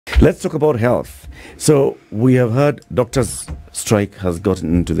Let's talk about health. So we have heard doctors' strike has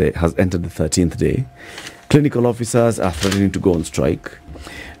entered the 13th day. Clinical officers are threatening to go on strike.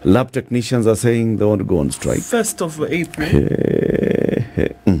 Lab technicians are saying they want to go on strike. 1st of April.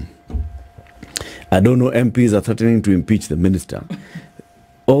 I don't know, MPs are threatening to impeach the minister.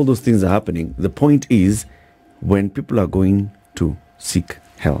 All those things are happening. The point is, when people are going to seek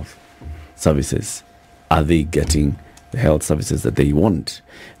health services, are they getting the health services that they want?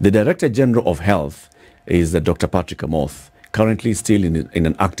 The Director General of Health is Dr. Patrick Amoth, currently still in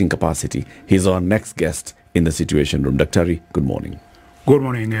an acting capacity. He's our next guest in the Situation Room. Dr. Good morning. Good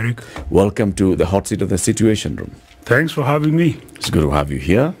morning, Eric. Welcome to the hot seat of the Situation Room. Thanks for having me. It's good to have you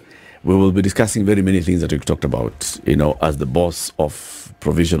here. We will be discussing very many things that we've talked about. You know, as the boss of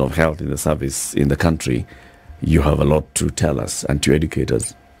provision of health in the service in the country, you have a lot to tell us and to educate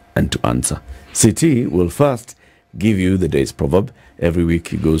us and to answer. CT will first give you the day's proverb. Every week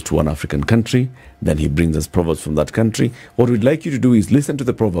he goes to one African country, then he brings us proverbs from that country. What we'd like you to do is listen to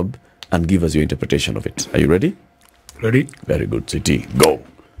the proverb and give us your interpretation of it. Are you ready? Ready? Very good, CT. Go.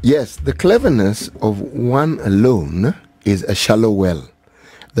 Yes, the cleverness of one alone is a shallow well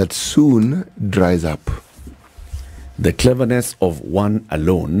that soon dries up. The cleverness of one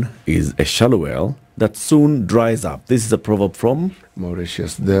alone is a shallow well that soon dries up. This is a proverb from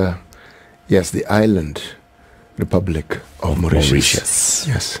Mauritius. The island Republic of Mauritius.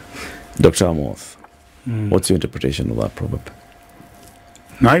 Yes. Dr. Amoth, what's your interpretation of that proverb?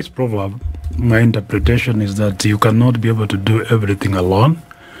 Nice proverb. My interpretation is that you cannot be able to do everything alone.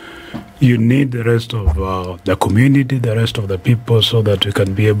 You need the rest of the community, the rest of the people, so that we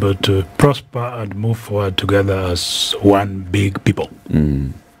can be able to prosper and move forward together as one big people.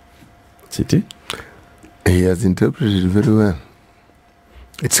 City? He has interpreted it very well.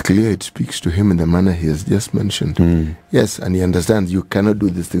 It's clear it speaks to him in the manner he has just mentioned. Yes, and he understands you cannot do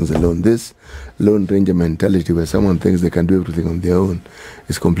these things alone. This Lone Ranger mentality where someone thinks they can do everything on their own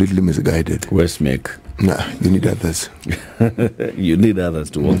is completely misguided. Where's Mick? Nah, you need others. You need others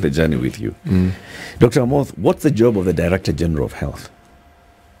to walk the journey with you. Dr. Amoth, what's the job of the Director General of Health?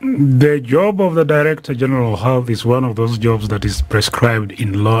 The job of the Director General of Health is one of those jobs that is prescribed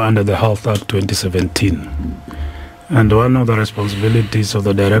in law under the Health Act 2017. And one of the responsibilities of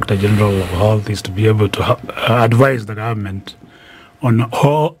the Director General of Health is to be able to advise the government on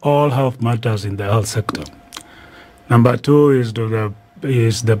all health matters in the health sector. Number two is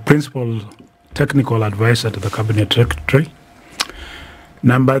the principal technical advisor to the Cabinet Secretary.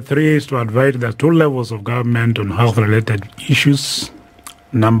 Number three is to advise the two levels of government on health-related issues.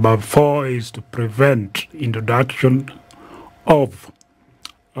 Number four is to prevent introduction of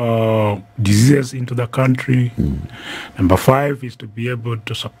diseases into the country. Number five is to be able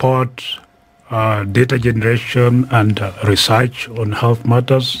to support data generation and research on health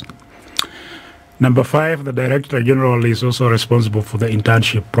matters. Number five, the Director General is also responsible for the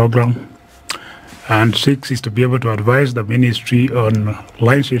internship program. And six is to be able to advise the ministry on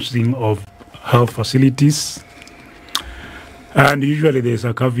licensing of health facilities. And usually there is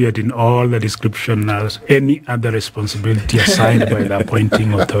a caveat in all the description as any other responsibility assigned by the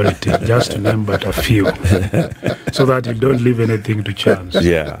appointing authority, just to name but a few, so that you don't leave anything to chance.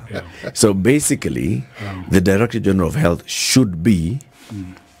 Yeah. So basically, the Director General of Health should be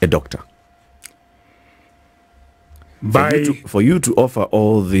a doctor. For you to offer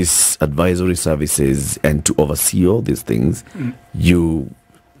all these advisory services and to oversee all these things, you,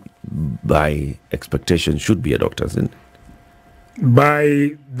 by expectation, should be a doctor, isn't it?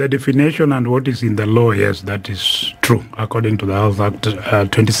 By the definition and what is in the law, yes, that is true, according to the Health Act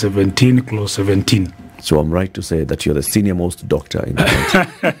 2017, Clause 17. So I'm right to say that you're the senior-most doctor in the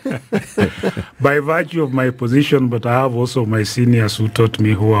country? By virtue of my position, but I have also my seniors who taught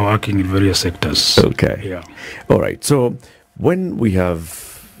me who are working in various sectors. Okay. Yeah. All right. So when we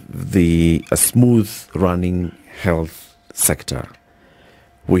have a smooth-running health sector,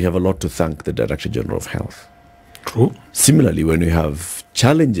 we have a lot to thank the Director General of Health. True. Similarly, when we have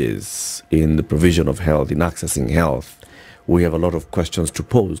challenges in the provision of health, in accessing health, we have a lot of questions to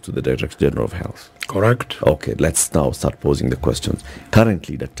pose to the Director General of Health. Correct. Okay, let's now start posing the questions.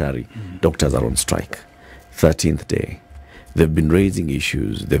 Currently, doctors are on strike. 13th day. They've been raising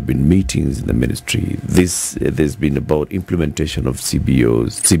issues. There have been meetings in the ministry. There's been about implementation of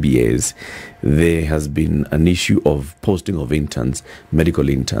CBAs. There has been an issue of posting of interns, medical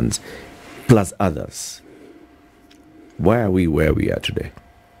interns, plus others. Why are we where we are today?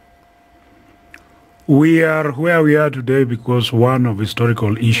 We are where we are today because, one, of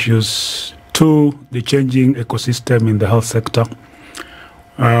historical issues, two, the changing ecosystem in the health sector,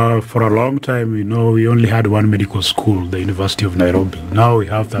 For a long time, we only had one medical school, the University of Nairobi. Now we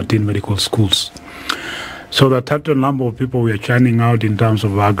have 13 medical schools. So the total number of people we are churning out in terms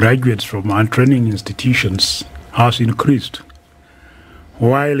of our graduates from our training institutions has increased.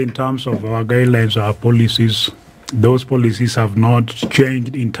 While in terms of our guidelines, our policies, those policies have not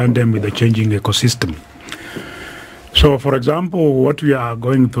changed in tandem with the changing ecosystem. So, for example, what we are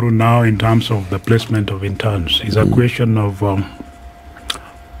going through now in terms of the placement of interns is a question of,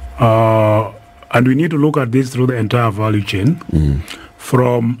 and we need to look at this through the entire value chain,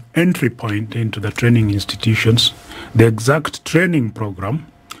 from entry point into the training institutions, the exact training program,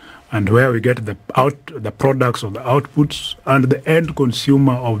 and where we get the products or the outputs, and the end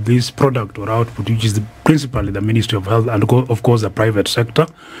consumer of this product or output, which is principally the Ministry of Health, and of course the private sector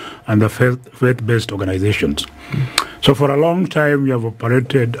and the faith-based organizations. So for a long time we have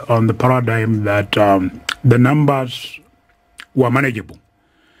operated on the paradigm that the numbers were manageable.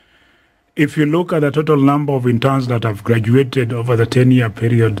 If you look at the total number of interns that have graduated over the 10-year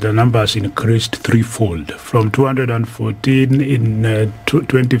period, the number has increased threefold, from 214 in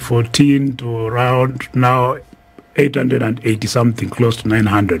 2014 to around now 880 something, close to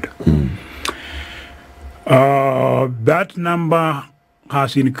 900. That number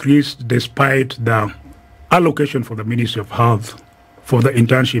has increased despite the allocation for the Ministry of Health for the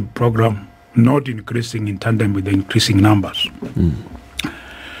internship program not increasing in tandem with the increasing numbers.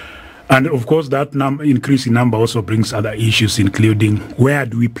 And of course, that increasing number also brings other issues, including where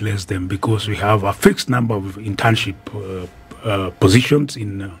do we place them, because we have a fixed number of internship positions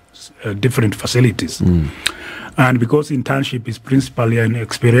in different facilities. And because internship is principally an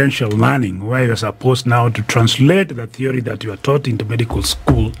experiential learning, where you're supposed now to translate the theory that you are taught into medical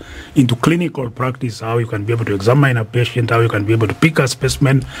school into clinical practice, how you can be able to examine a patient, how you can be able to pick a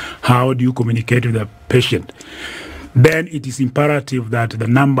specimen, how do you communicate with the patient, then it is imperative that the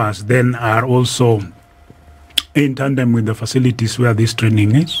numbers then are also in tandem with the facilities where this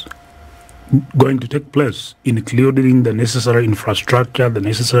training is going to take place, including the necessary infrastructure, the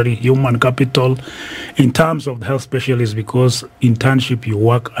necessary human capital in terms of the health specialists, because internship you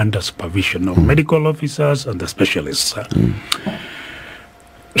work under supervision of medical officers and the specialists.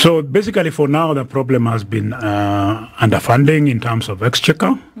 So basically for now the problem has been underfunding in terms of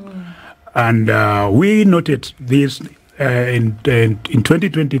exchequer. And we noted this in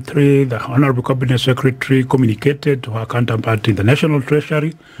 2023. The Honorable Cabinet Secretary communicated to her counterpart in the National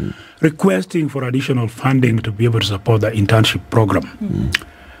Treasury requesting for additional funding to be able to support the internship program.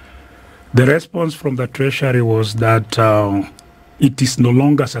 The response from the Treasury was that it is no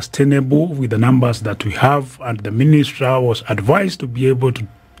longer sustainable with the numbers that we have, and the Minister was advised to be able to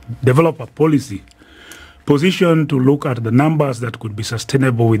develop a policy position to look at the numbers that could be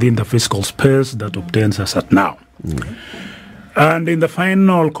sustainable within the fiscal space that obtains us at now. And in the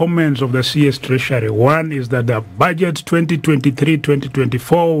final comments of the CS Treasury, one is that the budget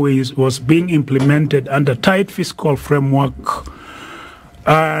 2023-2024 was being implemented under tight fiscal framework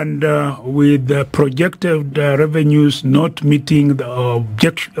and with the projected revenues not meeting the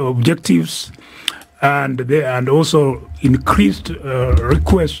objectives, and also increased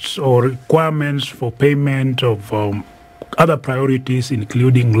requests or requirements for payment of other priorities,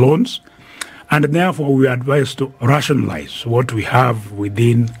 including loans. And therefore, we are advised to rationalize what we have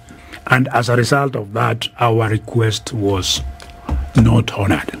within. And as a result of that, our request was not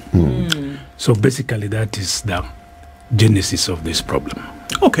honored. So basically, that is the genesis of this problem.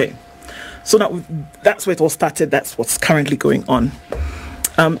 Okay. So now that's where it all started. That's what's currently going on.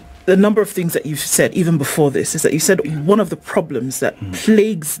 The number of things that you've said, even before this, is that you said one of the problems that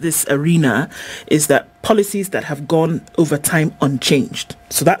plagues this arena is that policies that have gone over time unchanged.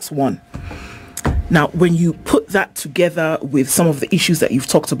 So that's one. Now, when you put that together with some of the issues that you've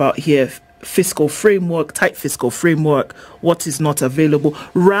talked about here, fiscal framework, tight fiscal framework, what is not available,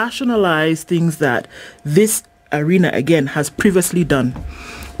 rationalize things that this arena, again, has previously done.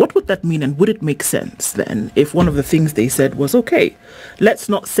 What would that mean, and would it make sense then if one of the things they said was, okay, let's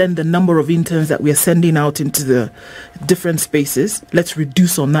not send the number of interns that we are sending out into the different spaces, let's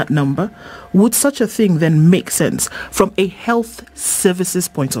reduce on that number? Would such a thing then make sense from a health services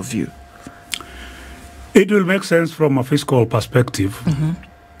point of view? It will make sense from a fiscal perspective.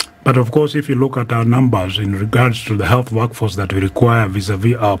 But of course, if you look at our numbers in regards to the health workforce that we require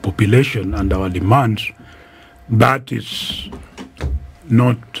vis-a-vis our population and our demands, that is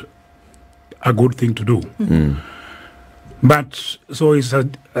not a good thing to do. But so it's a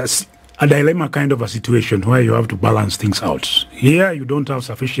dilemma kind of a situation where you have to balance things out. Here you don't have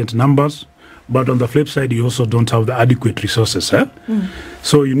sufficient numbers, but on the flip side you also don't have the adequate resources.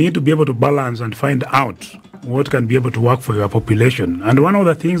 So you need to be able to balance and find out what can be able to work for your population. And one of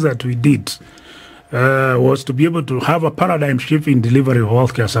the things that we did was to be able to have a paradigm shift in delivery of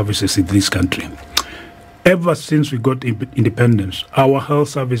healthcare services in this country. Ever since we got independence, our health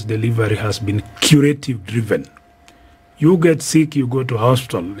service delivery has been curative driven. You get sick, you go to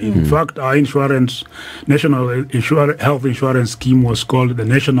hospital. In fact, our national health insurance scheme was called the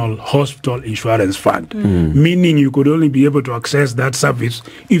National Hospital Insurance Fund, meaning you could only be able to access that service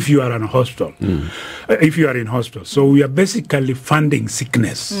if you are in a hospital. If you are in hospital. So we are basically funding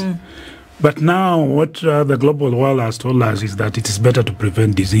sickness. But now what the global world has told us is that it is better to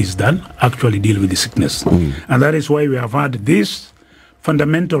prevent disease than actually deal with the sickness. And that is why we have had this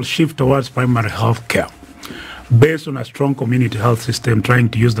fundamental shift towards primary health care, based on a strong community health system, trying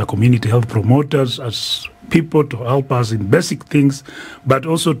to use the community health promoters as people to help us in basic things, but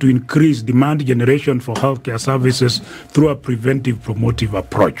also to increase demand generation for healthcare services through a preventive promotive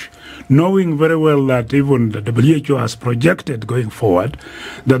approach. Knowing very well that even the WHO has projected going forward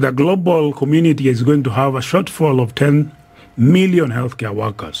that the global community is going to have a shortfall of 10 million healthcare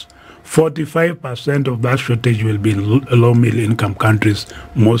workers. 45% of that shortage will be in low middle income countries,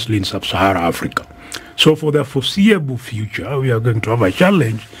 mostly in sub-Saharan Africa. So for the foreseeable future, we are going to have a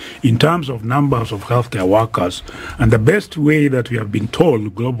challenge in terms of numbers of healthcare workers. And the best way that we have been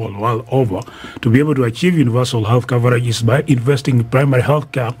told global world over to be able to achieve universal health coverage is by investing in primary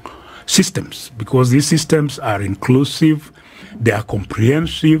healthcare systems, because these systems are inclusive, they are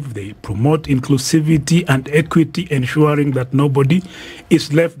comprehensive, they promote inclusivity and equity, ensuring that nobody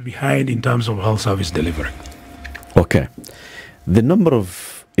is left behind in terms of health service delivery. Okay. The number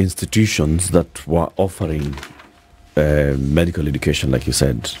of institutions that were offering medical education, like you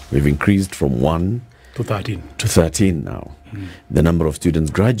said, we've increased from 1 to 13 now. The number of students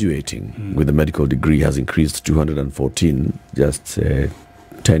graduating with a medical degree has increased to 214 just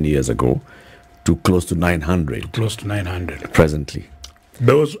 10 years ago to close to 900. Presently.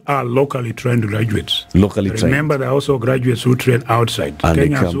 Those are locally trained graduates. Remember, there are also graduates who train outside. And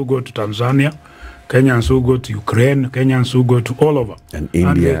Kenyans who go to Tanzania, Kenyans who go to Ukraine, Kenyans who go to all over. And India.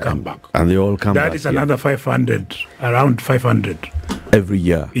 And they come back. And they all come back. That is another 500, around 500. Every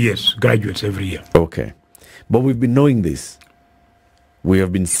year? Yes, graduates every year. Okay. But we've been knowing this. We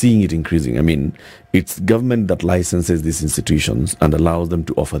have been seeing it increasing. I mean, it's government that licenses these institutions and allows them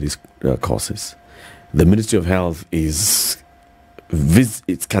to offer these courses. The Ministry of Health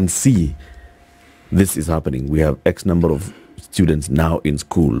can see this is happening. We have X number of students now in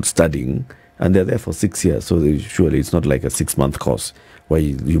school studying, and they're there for 6 years, so surely it's not like a 6-month course where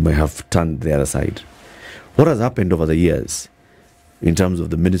you may have turned the other side. What has happened over the years in terms of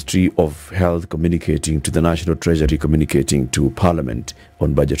the Ministry of Health communicating to the National Treasury, communicating to Parliament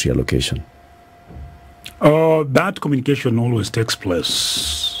on budgetary allocation? That communication always takes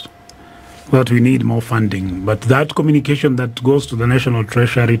place, that we need more funding. But that communication that goes to the National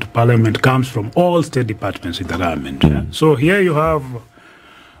Treasury, to Parliament, comes from all state departments in the government. Yeah? So here you have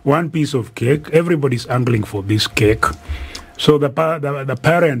one piece of cake. Everybody's angling for this cake. So the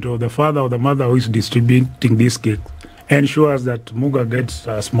parent or the father or the mother who is distributing this cake ensures that Muga gets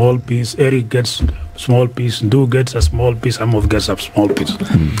a small piece, Eric gets a small piece, Ndu gets a small piece, Amoth gets a small piece.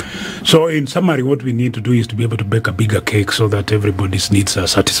 So in summary, what we need to do is to be able to bake a bigger cake so that everybody's needs are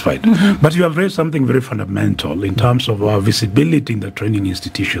satisfied. But you have raised something very fundamental in terms of our visibility in the training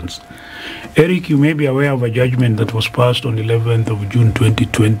institutions. Eric, you may be aware of a judgment that was passed on 11th of June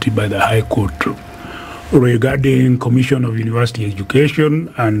 2020 by the High Court regarding Commission of University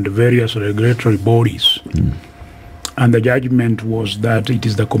Education and various regulatory bodies. And the judgment was that it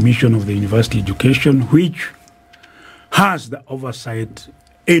is the Commission of the University Education which has the oversight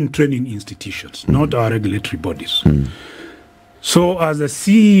in training institutions, not our regulatory bodies. So as the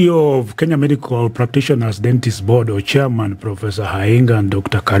CEO of Kenya Medical Practitioners Dentist Board, or Chairman, Professor Hainga and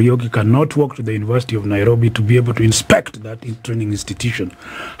Dr. Karioki cannot walk to the University of Nairobi to be able to inspect that training institution.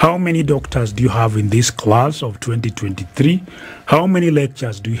 How many doctors do you have in this class of 2023? How many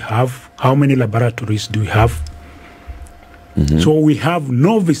lectures do you have? How many laboratories do you have? So we have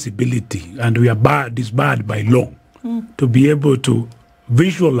no visibility, and we are disbarred by law to be able to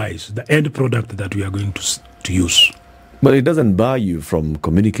visualize the end product that we are going to use. But it doesn't bar you from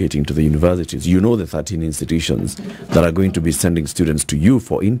communicating to the universities. You know the 13 institutions that are going to be sending students to you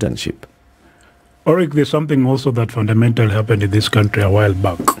for internship. Oric, there's something also that fundamental happened in this country a while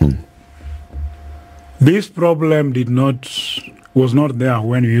back. This problem was not there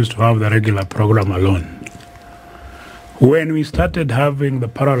when we used to have the regular program alone. When we started having the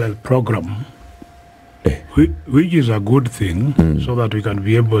parallel program, which is a good thing, so that we can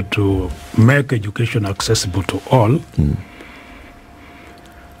be able to make education accessible to all,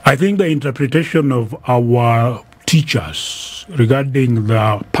 I think the interpretation of our teachers regarding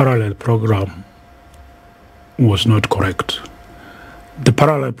the parallel program was not correct. The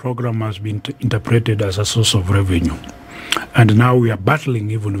parallel program has been interpreted as a source of revenue. And now we are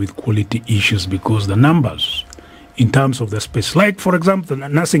battling even with quality issues because the numbers in terms of the space, like for example, the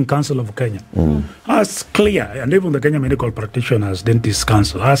Nursing Council of Kenya has clear, and even the Kenya Medical Practitioners Dentist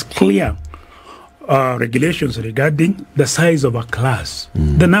Council has clear regulations regarding the size of a class,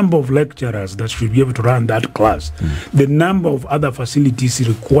 the number of lecturers that should be able to run that class, the number of other facilities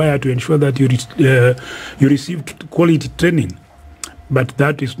required to ensure that you receive quality training. But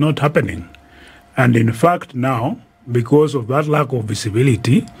that is not happening. And in fact now, because of that lack of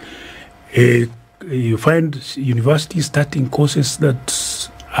visibility, you find universities starting courses that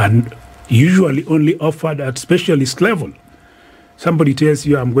are usually only offered at specialist level. Somebody tells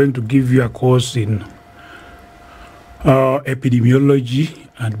you, I'm going to give you a course in epidemiology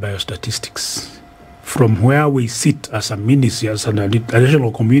and biostatistics. From where we sit as a ministry, as an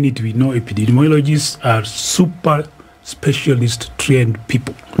additional community, we know epidemiologists are super specialist trained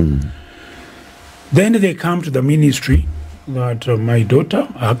people. Then they come to the ministry that my daughter,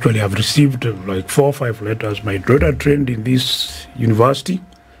 actually I've received like 4 or 5 letters, my daughter trained in this university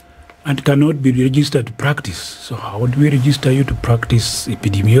and cannot be registered to practice. So how do we register you to practice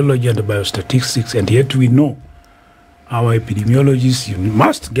epidemiology and biostatistics? And yet we know our epidemiologists, you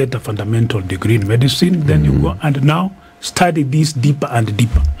must get a fundamental degree in medicine, then you go and now study this deeper and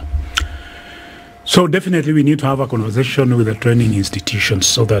deeper. So definitely we need to have a conversation with the training institutions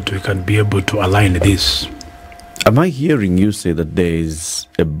so that we can be able to align this. Am I hearing you say that there is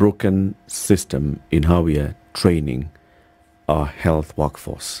a broken system in how we are training our health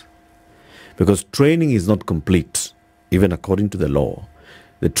workforce? Because training is not complete, even according to the law.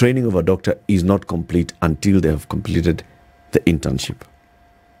 The training of a doctor is not complete until they have completed the internship.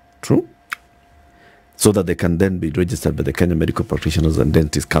 True? So that they can then be registered by the Kenya Medical Practitioners and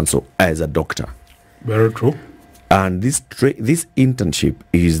Dentist Council as a doctor. Very true. And this internship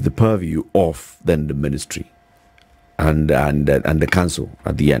is the purview of then the ministry and the council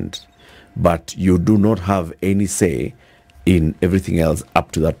at the end. But you do not have any say in everything else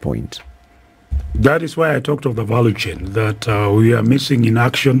up to that point. That is why I talked of the value chain, that we are missing in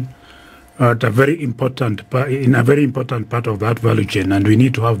action at a very important part of that value chain, and we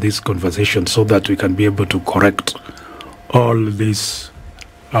need to have this conversation so that we can be able to correct all this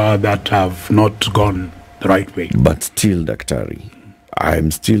that have not gone the right way. But still, Daktari,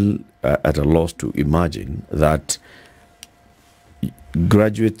 I'm still at a loss to imagine that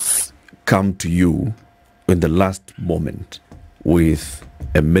graduates come to you in the last moment with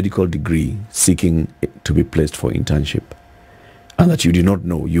a medical degree seeking to be placed for internship, and that you do not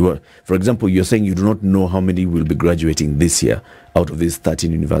know. For example, you're saying you do not know how many will be graduating this year out of these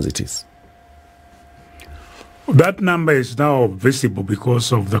 13 universities. That number is now visible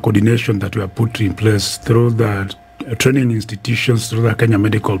because of the coordination that we have put in place through the training institutions, through the Kenya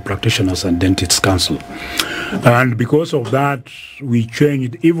Medical Practitioners and Dentists Council. And because of that, we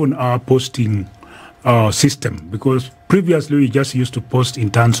changed even our posting system, because previously we just used to post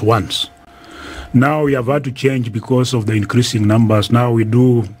interns once. Now we have had to change because of the increasing numbers. Now we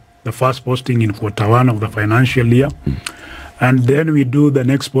do the first posting in Q1 of the financial year, and then we do the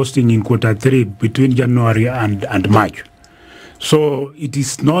next posting in Q3 between January and March. So it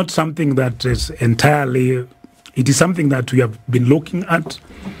is not something that is entirely, it is something that we have been looking at,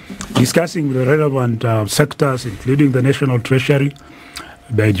 discussing with the relevant sectors, including the National Treasury,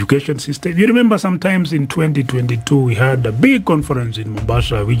 the education system. You remember sometimes in 2022 we had a big conference in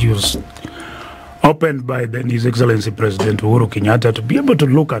Mombasa which was opened by then His Excellency President Uhuru Kenyatta to be able to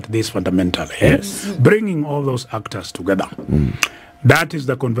look at this fundamentally, bringing all those actors together. That is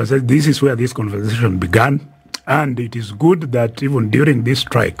the conversation. This is where this conversation began, and it is good that even during this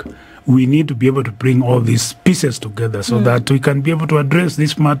strike we need to be able to bring all these pieces together so that we can be able to address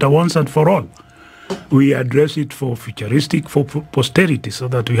this matter once and for all. We address it for futuristic, for posterity, so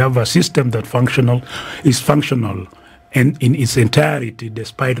that we have a system that is functional and in its entirety,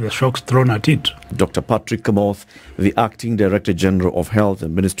 despite the shocks thrown at it. Dr. Patrick Amoth, the Acting Director General of Health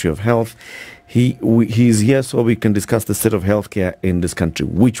and Ministry of Health, he is here so we can discuss the state of healthcare in this country.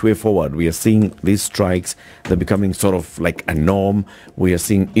 Which way forward? We are seeing these strikes, they're becoming sort of like a norm. We are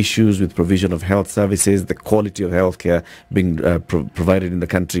seeing issues with provision of health services, the quality of healthcare being provided in the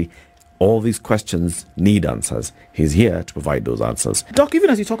country. All these questions need answers. He's here to provide those answers. Doc, even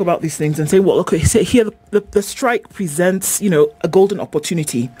as you talk about these things and say, well, okay, say here the strike presents, a golden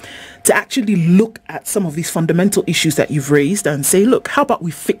opportunity to actually look at some of these fundamental issues that you've raised and say, look, how about we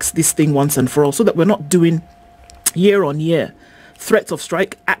fix this thing once and for all so that we're not doing year on year threats of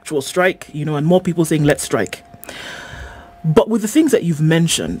strike, actual strike, and more people saying let's strike. But with the things that you've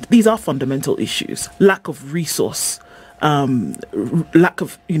mentioned, these are fundamental issues. Lack of resource, lack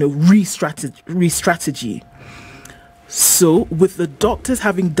of, re-strategy. So with the doctors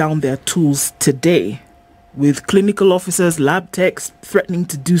having down their tools today, with clinical officers, lab techs threatening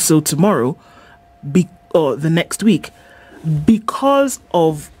to do so tomorrow or the next week, because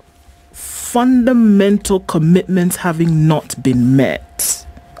of fundamental commitments having not been met,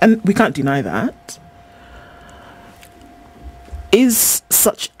 and we can't deny that, is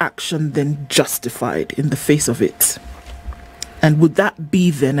such action then justified in the face of it? And would that be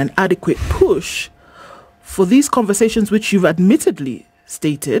then an adequate push for these conversations, which you've admittedly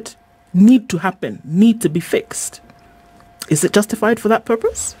stated need to happen, need to be fixed? Is it justified for that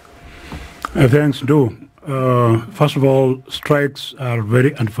purpose? Thanks, Do. First of all, strikes are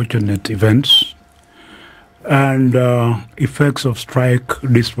very unfortunate events, and effects of strike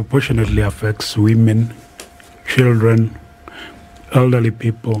disproportionately affects women, children, elderly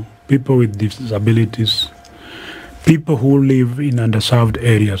people, people with disabilities, people who live in underserved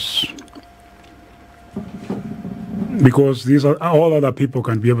areas. Because these are all other people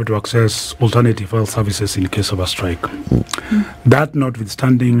can be able to access alternative health services in case of a strike. That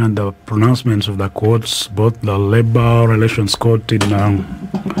notwithstanding, and the pronouncements of the courts, both the Labor Relations Court in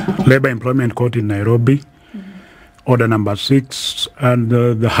Labor Employment Court in Nairobi, Order number 6, and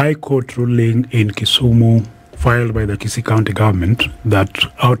the High Court ruling in Kisumu, filed by the Kisii County government, that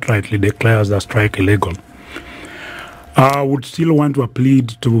outrightly declares the strike illegal. I would still want to appeal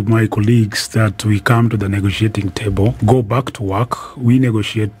to my colleagues that we come to the negotiating table, go back to work, we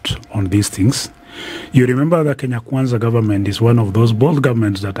negotiate on these things. You remember the Kenya Kwanza government is one of those bold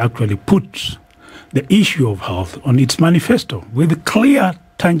governments that actually put the issue of health on its manifesto with clear,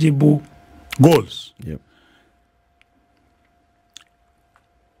 tangible goals. Yep.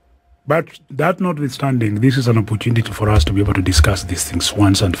 But that notwithstanding, this is an opportunity for us to be able to discuss these things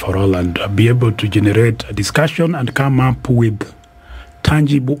once and for all, and be able to generate a discussion and come up with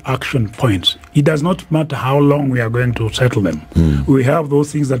tangible action points. It does not matter how long we are going to settle them. We have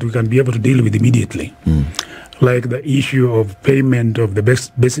those things that we can be able to deal with immediately, like the issue of payment of the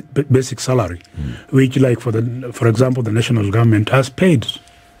basic salary, which, like for example, the national government has paid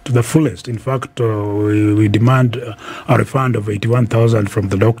to the fullest. In fact, we demand a refund of 81,000 from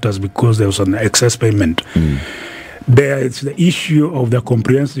the doctors because there was an excess payment. There is the issue of the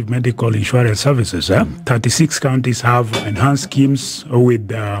comprehensive medical insurance services. 36 counties have enhanced schemes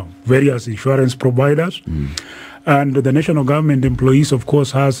with various insurance providers. And the national government employees, of course,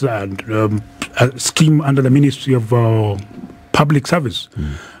 has a scheme under the Ministry of Public Service.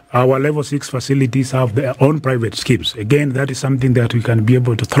 Our level 6 facilities have their own private schemes. Again, that is something that we can be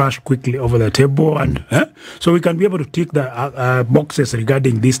able to thrash quickly over the table, and so we can be able to tick the boxes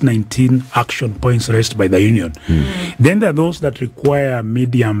regarding these 19 action points raised by the union. Then there are those that require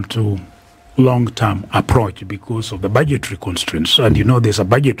medium to long-term approach because of the budgetary constraints, and there's a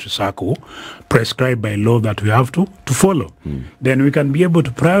budgetary cycle prescribed by law that we have to follow. Then we can be able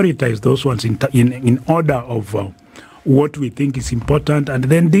to prioritize those ones in order of what we think is important, and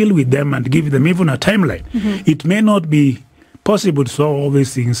then deal with them and give them even a timeline. It may not be possible to solve all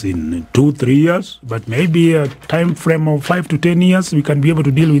these things in 2-3 years, but maybe a time frame of 5 to 10 years, we can be able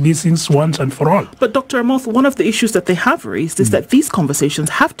to deal with these things once and for all. But Dr. Amoth, one of the issues that they have raised is that these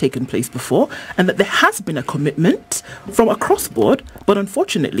conversations have taken place before, and that there has been a commitment from across board, but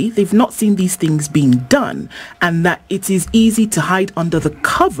unfortunately, they've not seen these things being done, and that it is easy to hide under the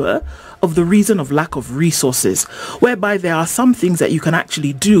cover of the reason of lack of resources, whereby there are some things that you can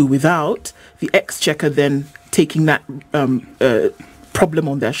actually do without the exchequer then taking that problem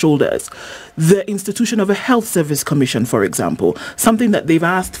on their shoulders. The institution of a health service commission, for example, something that they've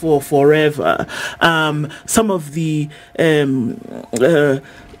asked for forever. Some of the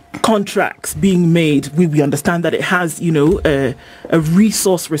contracts being made, we understand that it has, a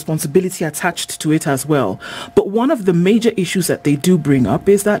resource responsibility attached to it as well. But one of the major issues that they do bring up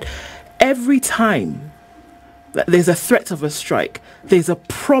is that every time that there's a threat of a strike, there's a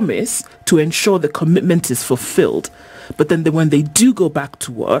promise to ensure the commitment is fulfilled. But then when they do go back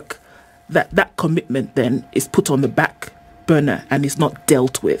to work, that commitment then is put on the back burner and is not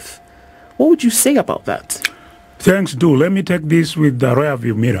dealt with. What would you say about that? Thanks, Do. Let me take this with the rear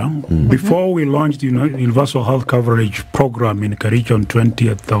view mirror. Before we launched the Universal Health Coverage Program in Kericho on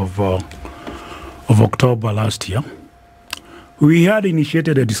 20th of October last year, we had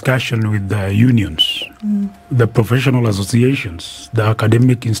initiated a discussion with the unions, the professional associations, the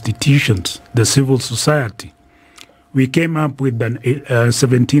academic institutions, the civil society. We came up with an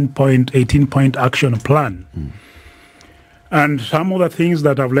 17-point, 18-point action plan. And some of the things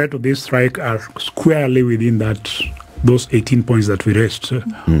that have led to this strike are squarely within those 18 points that we raised.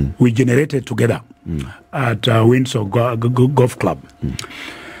 We generated together at Windsor Golf Club.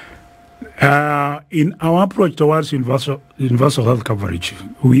 In our approach towards universal health coverage,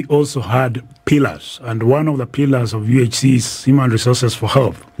 we also had pillars, and one of the pillars of UHC is human resources for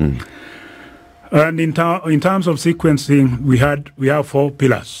health. And in terms of sequencing, we have 4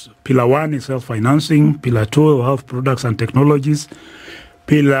 pillars. Pillar 1 is self-financing. Pillar 2, health products and technologies.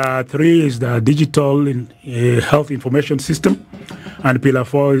 Pillar 3 is the digital health information system. And Pillar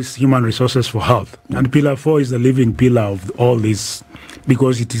 4 is human resources for health. And Pillar 4 is the living pillar of all these,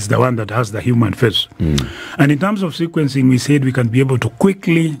 because it is the one that has the human face. And in terms of sequencing, we said we can be able to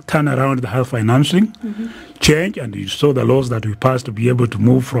quickly turn around the health financing, change, and you saw the laws that we passed to be able to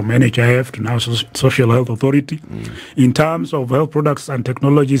move from NHIF to now Social Health Authority. In terms of health products and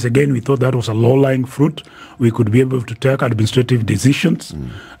technologies, again, we thought that was a low-lying fruit. We could be able to take administrative decisions,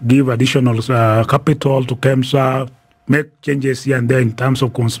 give additional capital to KEMSA, make changes here and there in terms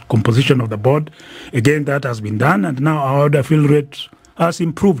of composition of the board. Again, that has been done, and now our order fill rate has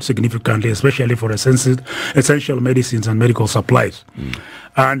improved significantly, especially for essential medicines and medical supplies.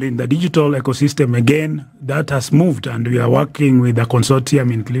 And in the digital ecosystem, again, that has moved, and we are working with a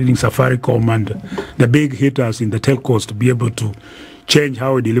consortium, including Safaricom and the big hitters in the telcos, to be able to change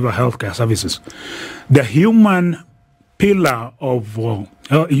how we deliver healthcare services. The human pillar of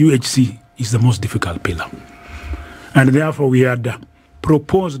UHC is the most difficult pillar. And therefore, we had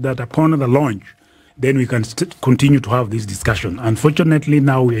proposed that upon the launch, then we can continue to have this discussion. Unfortunately,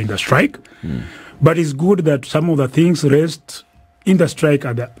 now we're in the strike. But it's good that some of the things raised in the strike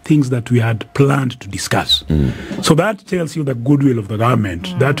are the things that we had planned to discuss. So that tells you the goodwill of the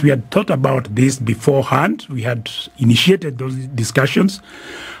government, that we had thought about this beforehand. We had initiated those discussions.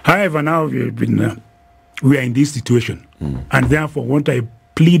 However, now we are in this situation. And therefore, what I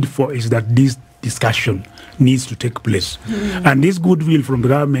plead for is that this discussion needs to take place. And this goodwill from the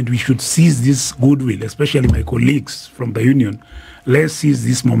government, we should seize this goodwill, especially my colleagues from the union. Let's seize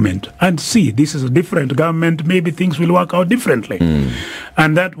this moment and see, this is a different government, maybe things will work out differently.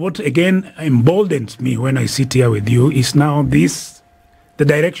 And that what again emboldens me when I sit here with you is now the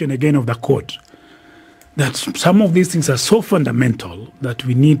direction again of the court, that some of these things are so fundamental that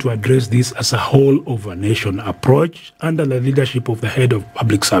we need to address this as a whole of a nation approach under the leadership of the head of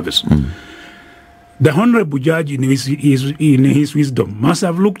public service. The Honorable Judge in his wisdom must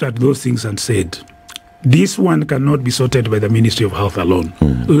have looked at those things and said, this one cannot be sorted by the Ministry of Health alone.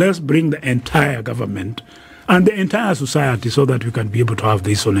 Let's bring the entire government and the entire society so that we can be able to have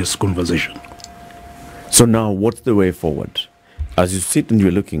this honest conversation. So now, what's the way forward? As you sit and you're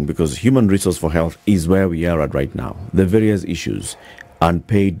looking, because human resource for health is where we are at right now, the various issues,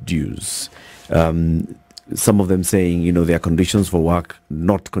 unpaid dues, some of them saying, there are conditions for work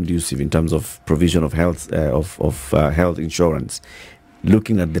not conducive in terms of provision of health health insurance.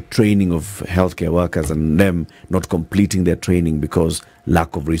 Looking at the training of healthcare workers and them not completing their training because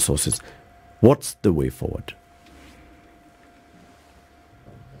lack of resources. What's the way forward?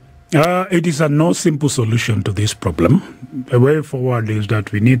 It is no simple solution to this problem. The way forward is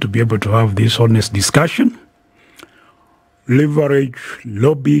that we need to be able to have this honest discussion, leverage,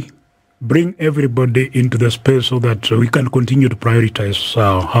 lobby, bring everybody into the space so that we can continue to prioritize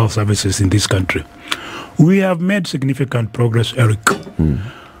health services in this country. We have made significant progress, Eric.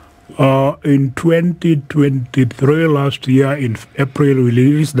 In 2023, last year, in April, we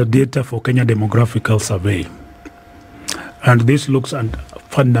released the data for Kenya Demographic Health Survey. And this looks at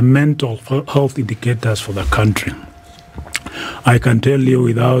fundamental health indicators for the country. I can tell you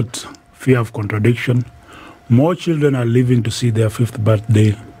without fear of contradiction, more children are living to see their 5th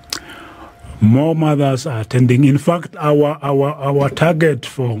birthday. More mothers are attending. In fact, our target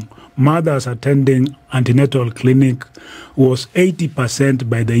for mothers attending antenatal clinic was 80%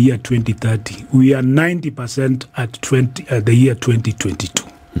 by the year 2030. We are 90% at the year 2022.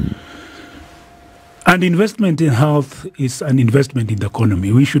 And investment in health is an investment in the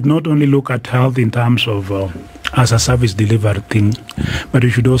economy. We should not only look at health in terms of as a service delivery thing, but we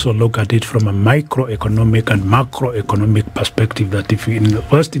should also look at it from a microeconomic and macroeconomic perspective, that if we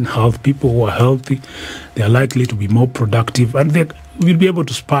invest in health, people who are healthy, they are likely to be more productive and they will be able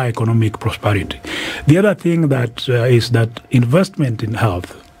to spur economic prosperity. The other thing that is that investment in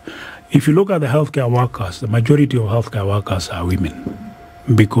health, if you look at the healthcare workers, the majority of healthcare workers are women,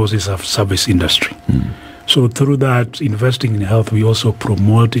 because it's a service industry. So through that, investing in health, we also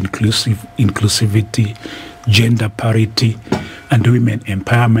promote inclusivity, gender parity, and women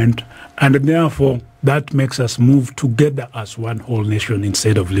empowerment. And therefore, that makes us move together as one whole nation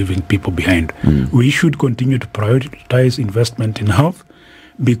instead of leaving people behind. We should continue to prioritize investment in health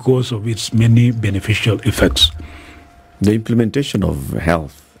because of its many beneficial effects. The implementation of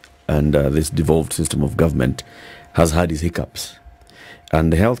health and this devolved system of government has had its hiccups.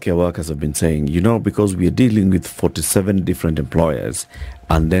 And the healthcare workers have been saying, because we are dealing with 47 different employers,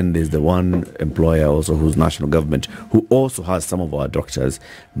 and then there's the one employer also who's national government, who also has some of our doctors,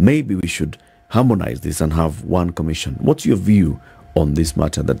 maybe we should harmonize this and have one commission. What's your view on this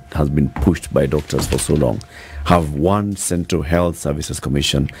matter that has been pushed by doctors for so long? Have one central health services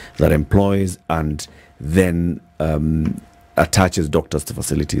commission that employs and then attaches doctors to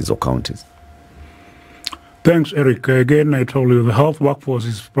facilities or counties? Thanks, Eric. Again, I told you the health workforce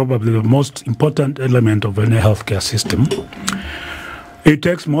is probably the most important element of any healthcare system. It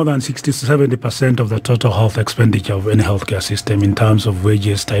takes more than 60 to 70% of the total health expenditure of any healthcare system in terms of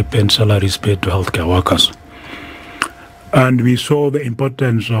wages, stipend, salaries paid to healthcare workers. And we saw the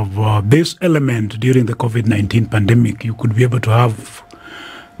importance of this element during the COVID-19 pandemic. You could be able to have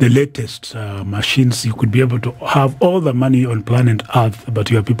the latest machines. You could be able to have all the money on planet Earth,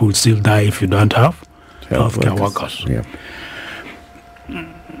 but your people would still die if you don't have healthcare workers. Yeah.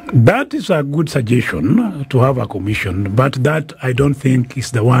 That is a good suggestion to have a commission, but that I don't think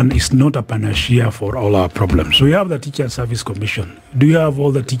is not a panacea for all our problems. We have the Teacher Service Commission. Do you have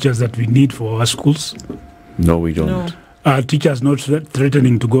all the teachers that we need for our schools? No, we don't. No. Are teachers not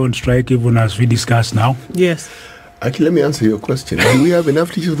threatening to go on strike even as we discuss now? Yes. Actually, let me answer your question. Do we have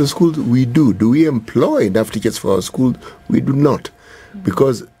enough teachers for the schools? We do. Do we employ enough teachers for our schools? We do not.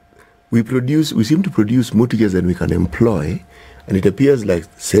 Because we seem to produce more teachers than we can employ. And it appears like,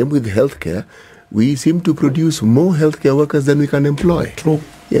 same with healthcare, we seem to produce more healthcare workers than we can employ. True.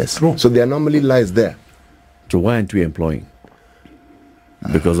 Yes. True. So the anomaly lies there. So why aren't we employing?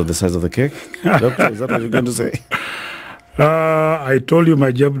 Because of the size of the cake? Doctor, is that what you're going to say? I told you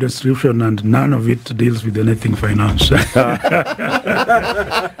my job description, and none of it deals with anything finance.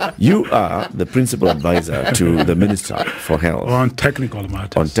 You are the principal advisor to the Minister for Health. On technical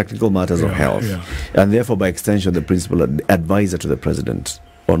matters. On technical matters of health. Yeah. And therefore, by extension, the principal advisor to the President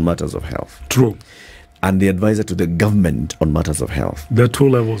on matters of health. True. And the advisor to the government on matters of health. The two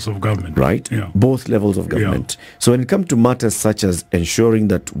levels of government. Right? Yeah. Both levels of government. Yeah. So when it comes to matters such as ensuring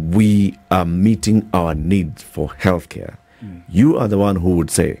that we are meeting our needs for healthcare, you are the one who would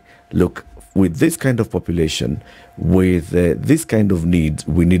say, look, with this kind of population, with this kind of needs,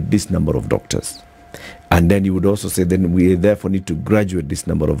 we need this number of doctors. And then you would also say, then we therefore need to graduate this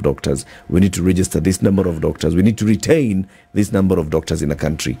number of doctors. We need to register this number of doctors. We need to retain this number of doctors in a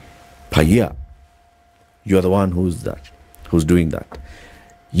country per year. You are the one who's doing that.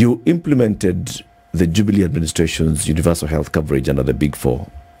 You implemented the Jubilee administration's universal health coverage under the Big Four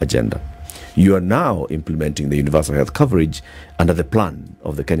agenda. You are now implementing the universal health coverage under the plan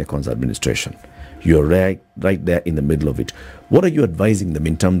of the Kenya Kwanza administration. You're right there in the middle of it. What are you advising them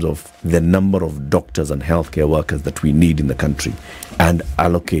in terms of the number of doctors and healthcare workers that we need in the country and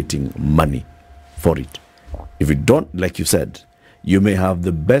allocating money for it? If you don't, like you said, you may have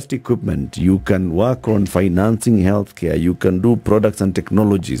the best equipment, you can work on financing healthcare, you can do products and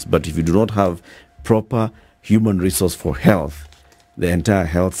technologies, but if you do not have proper human resource for health, the entire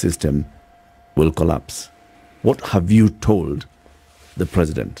health system will collapse. What have you told the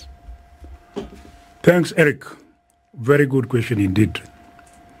President? Thanks, Eric. Very good question indeed.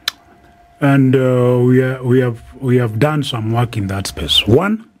 And we have done some work in that space.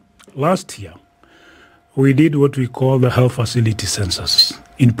 One, last year, we did what we call the health facility census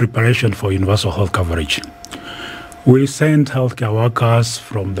in preparation for universal health coverage. We sent healthcare workers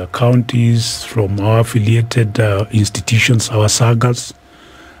from the counties, from our affiliated institutions, our SAGAs,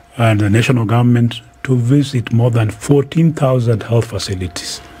 and the national government to visit more than 14,000 health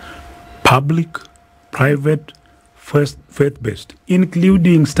facilities, public, private, faith-based,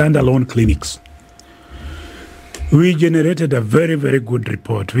 including standalone clinics. We generated a very, very good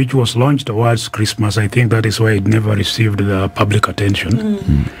report, which was launched towards Christmas. I think that is why it never received the public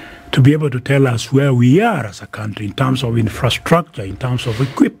attention, to be able to tell us where we are as a country in terms of infrastructure, in terms of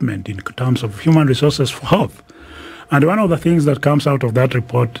equipment, in terms of human resources for health. And one of the things that comes out of that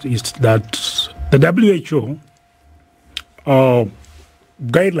report is that the WHO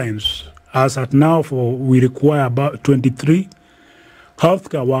guidelines, as at now, we require about 23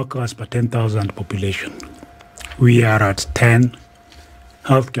 healthcare workers per 10,000 population. We are at 10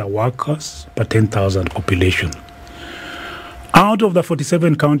 healthcare workers per 10,000 population. Out of the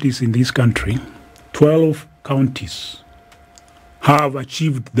 47 counties in this country, 12 counties have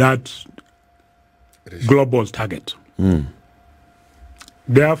achieved that global target.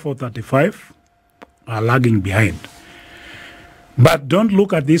 Therefore, 35 are lagging behind. But don't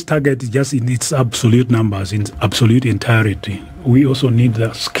look at this target just in its absolute numbers, in absolute entirety. We also need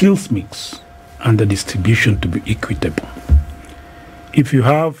the skills mix and the distribution to be equitable. If you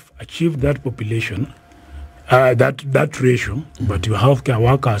have achieved that population, that ratio, but your healthcare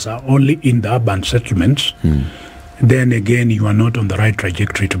workers are only in the urban settlements, then again you are not on the right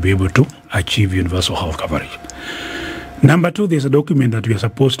trajectory to be able to achieve universal health coverage. Number two, there's a document that we are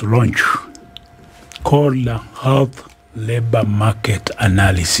supposed to launch called the Health Labor Market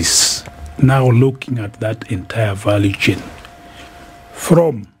Analysis. Now looking at that entire value chain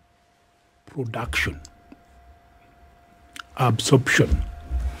from production, absorption,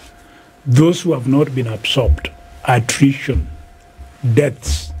 those who have not been absorbed, attrition,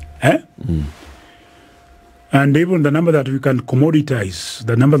 deaths, and even the number that we can commoditize,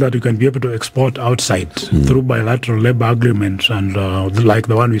 the number that we can be able to export outside through bilateral labor agreements and like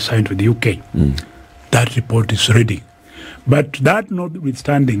the one we signed with the UK. That report is ready. But that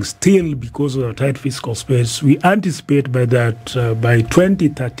notwithstanding, still because of the tight fiscal space, we anticipate by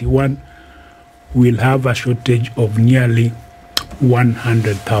 2031 we'll have a shortage of nearly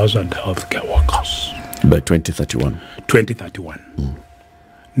 100,000 healthcare workers. By 2031? 2031.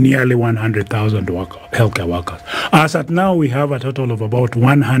 Nearly 100,000 healthcare workers. As at now, we have a total of about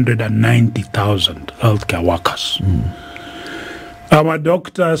 190,000 healthcare workers. Our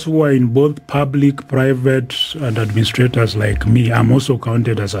doctors who are in both public, private, and administrators like me, I'm also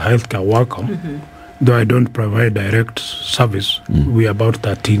counted as a healthcare worker, though I don't provide direct service. We are about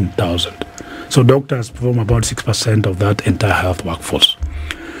 13,000. So doctors perform about 6% of that entire health workforce.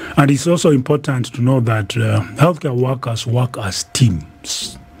 And it's also important to know that healthcare workers work as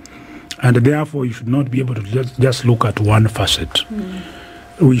teams. And therefore, you should not be able to just look at one facet.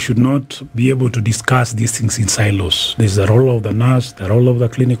 We should not be able to discuss these things in silos. There's the role of the nurse, the role of the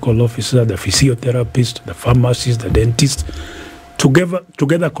clinical officer, the physiotherapist, the pharmacist, the dentist.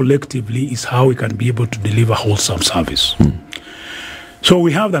 Together collectively is how we can be able to deliver wholesome service. So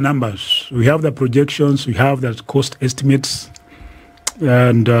we have the numbers, we have the projections, we have the cost estimates,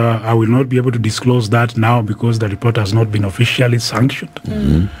 and I will not be able to disclose that now because the report has not been officially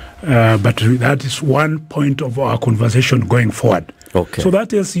sanctioned. But that is one point of our conversation going forward. Okay. So that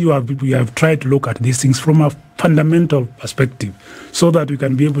tells you we have tried to look at these things from a fundamental perspective so that we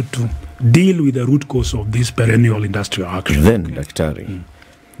can be able to deal with the root cause of this perennial industrial action. Then, Daktari,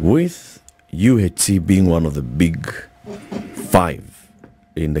 with UHC being one of the big 5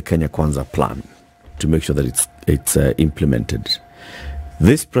 in the Kenya Kwanza plan to make sure that it's implemented,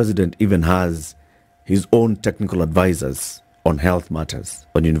 this president even has his own technical advisors on health matters,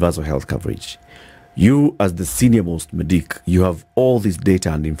 on universal health coverage. You, as the senior most medic, you have all this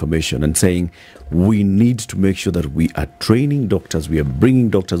data and information and saying we need to make sure that we are training doctors, we are bringing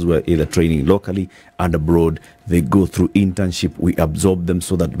doctors who are either training locally and abroad, they go through internship, we absorb them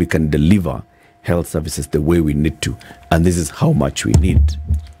so that we can deliver health services the way we need to. And this is how much we need.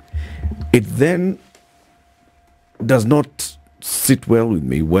 It then does not sit well with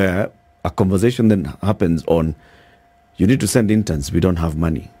me where a conversation then happens on, you need to send interns, we don't have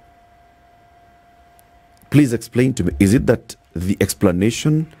money. Please explain to me, is it that the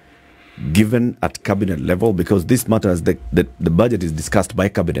explanation given at cabinet level, because this matters, the budget is discussed by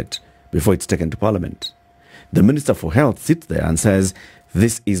cabinet before it's taken to parliament. The Minister for Health sits there and says,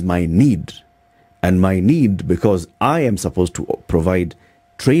 this is my need. And my need, because I am supposed to provide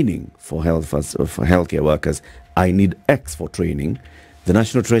training for healthcare workers, I need X for training. The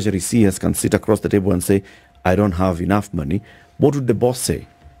National Treasury CS can sit across the table and say, I don't have enough money. What would the boss say?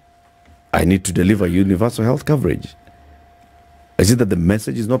 I need to deliver universal health coverage. Is it that the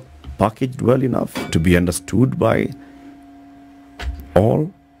message is not packaged well enough to be understood by all?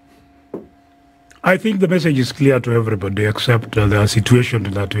 I think the message is clear to everybody except the situation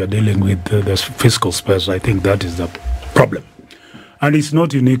that we are dealing with, the fiscal space. I think that is the problem. And it's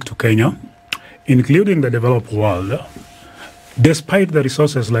not unique to Kenya, including the developed world. Despite the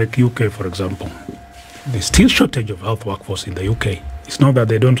resources like UK, for example, there's still shortage of health workforce in the UK. It's not that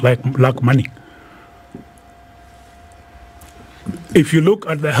they don't lack money. If you look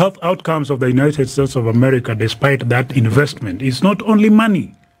at the health outcomes of the United States of America, despite that investment, it's not only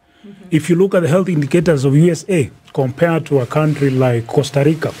money. If you look at the health indicators of USA compared to a country like Costa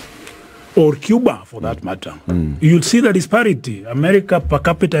Rica or Cuba, for that matter, you'll see the disparity. America per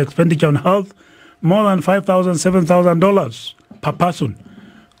capita expenditure on health, more than $5,000, $7,000 per person.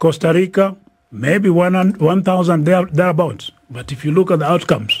 Costa Rica, maybe 1,000 thereabouts. But if you look at the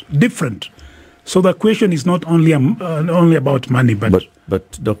outcomes, different. So the question is not only about money,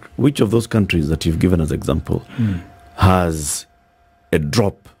 but Doc, which of those countries that you've given as example has a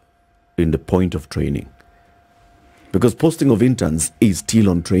drop in the point of training. Because posting of interns is still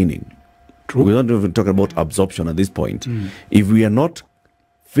on training. True. We're not even talking about absorption at this point. If we are not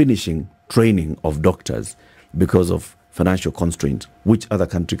finishing training of doctors because of financial constraints, which other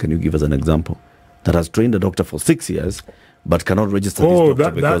country can you give us an example that has trained a doctor for 6 years but cannot register this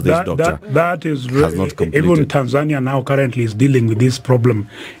doctor because this doctor that is has not completed? Even Tanzania now currently is dealing with this problem.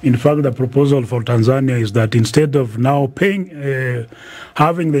 In fact, the proposal for Tanzania is that instead of now paying,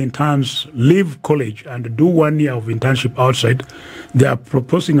 having the interns leave college and do 1 year of internship outside, they are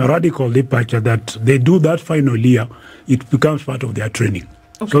proposing a radical departure that they do that final year, it becomes part of their training.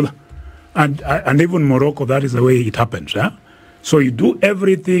 Okay. So, and even Morocco, that is the way it happens. Huh? So you do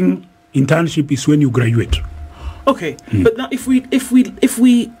everything. Internship is when you graduate. Okay, but now if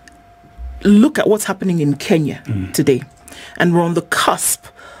we look at what's happening in Kenya today, and we're on the cusp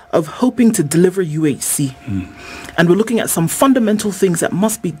of hoping to deliver UHC, and we're looking at some fundamental things that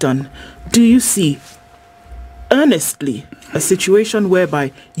must be done, do you see earnestly a situation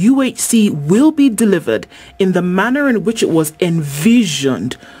whereby UHC will be delivered in the manner in which it was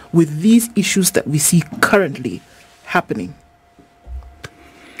envisioned with these issues that we see currently happening?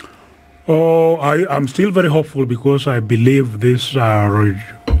 Oh, I'm still very hopeful because I believe this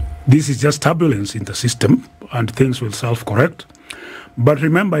is just turbulence in the system and things will self-correct. But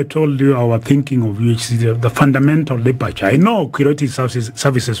remember, I told you our thinking of UHC, the fundamental departure. I know curative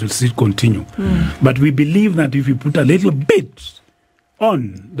services will still continue, but we believe that if you put a little bit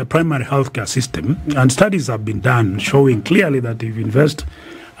on the primary healthcare system, and studies have been done showing clearly that if you invest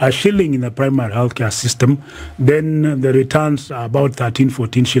a shilling in the primary healthcare system, then the returns are about 13,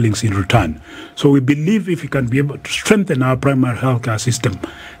 14 shillings in return. So we believe if we can be able to strengthen our primary healthcare system,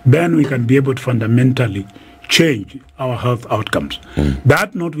 then we can be able to fundamentally change our health outcomes.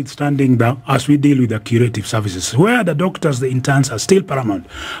 That notwithstanding, as we deal with the curative services, where the doctors, the interns are still paramount.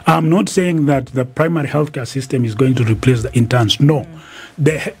 I'm not saying that the primary healthcare system is going to replace the interns. No.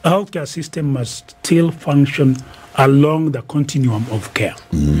 The healthcare system must still function along the continuum of care.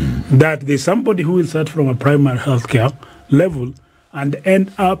 That there's somebody who will start from a primary healthcare level and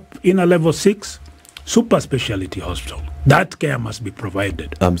end up in a level 6 super specialty hospital. That care must be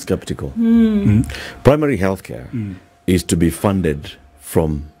provided. I'm skeptical. Primary healthcare is to be funded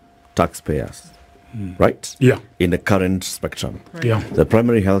from taxpayers, right? Yeah. In the current spectrum. Right. Yeah. The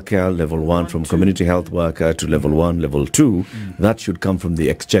primary healthcare level 1 from community health worker to level 1, level 2, that should come from the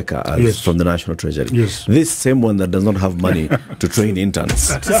exchequer as from the National Treasury. Yes. This same one that does not have money to train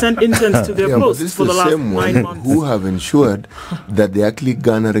interns. To send interns to their posts for the last 9 months. Who have ensured that they're actually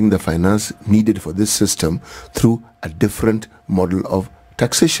garnering the finance needed for this system through a different model of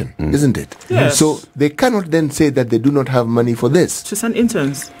taxation, isn't it? Yes. So they cannot then say that they do not have money for this. To send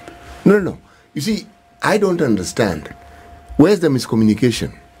interns. No. You see, I don't understand. Where's the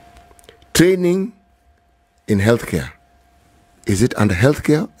miscommunication? Training in healthcare. Is it under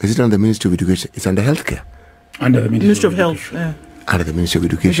healthcare? Is it under the Ministry of Education? It's under healthcare. Under the Ministry of Health. Yeah. Under the Ministry of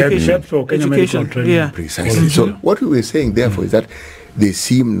Education. Except for Kenya Medical Training. Yeah. Precisely. So what we were saying, therefore, is that they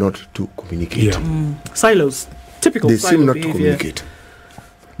seem not to communicate. Silos. Typical They silo seem not to behavior. communicate.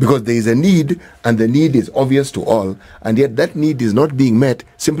 Because there is a need, and the need is obvious to all, and yet that need is not being met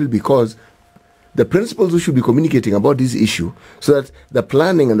simply because the principals who should be communicating about this issue so that the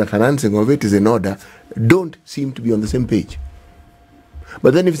planning and the financing of it is in order don't seem to be on the same page.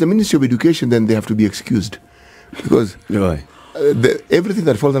 But then if it's the Ministry of Education, then they have to be excused. Because everything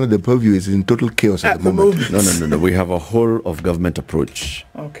that falls under the purview is in total chaos at the moment. No. We have a whole of government approach.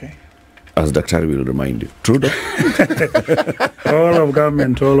 Okay. As Dr. will remind you. True, Doc? All of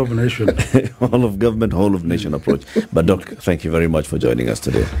government, all of nation. All of government, whole of nation approach. But Doc, thank you very much for joining us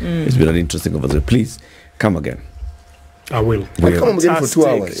today. It's been an interesting conversation. Please, come again. I will. I'll come again for 2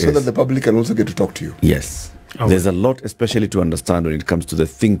 hours so Yes. that the public can also get to talk to you. Yes. Okay. There's a lot, especially to understand when it comes to the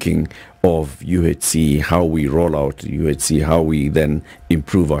thinking of UHC, how we roll out UHC, how we then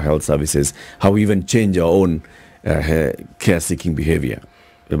improve our health services, how we even change our own care-seeking behavior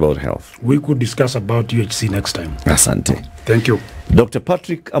about health. We could discuss about UHC next time. Asante. Thank you. Dr.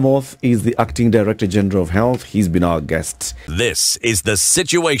 Patrick Amoth is the Acting Director General of Health. He's been our guest. This is the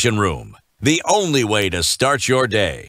Situation Room, the only way to start your day.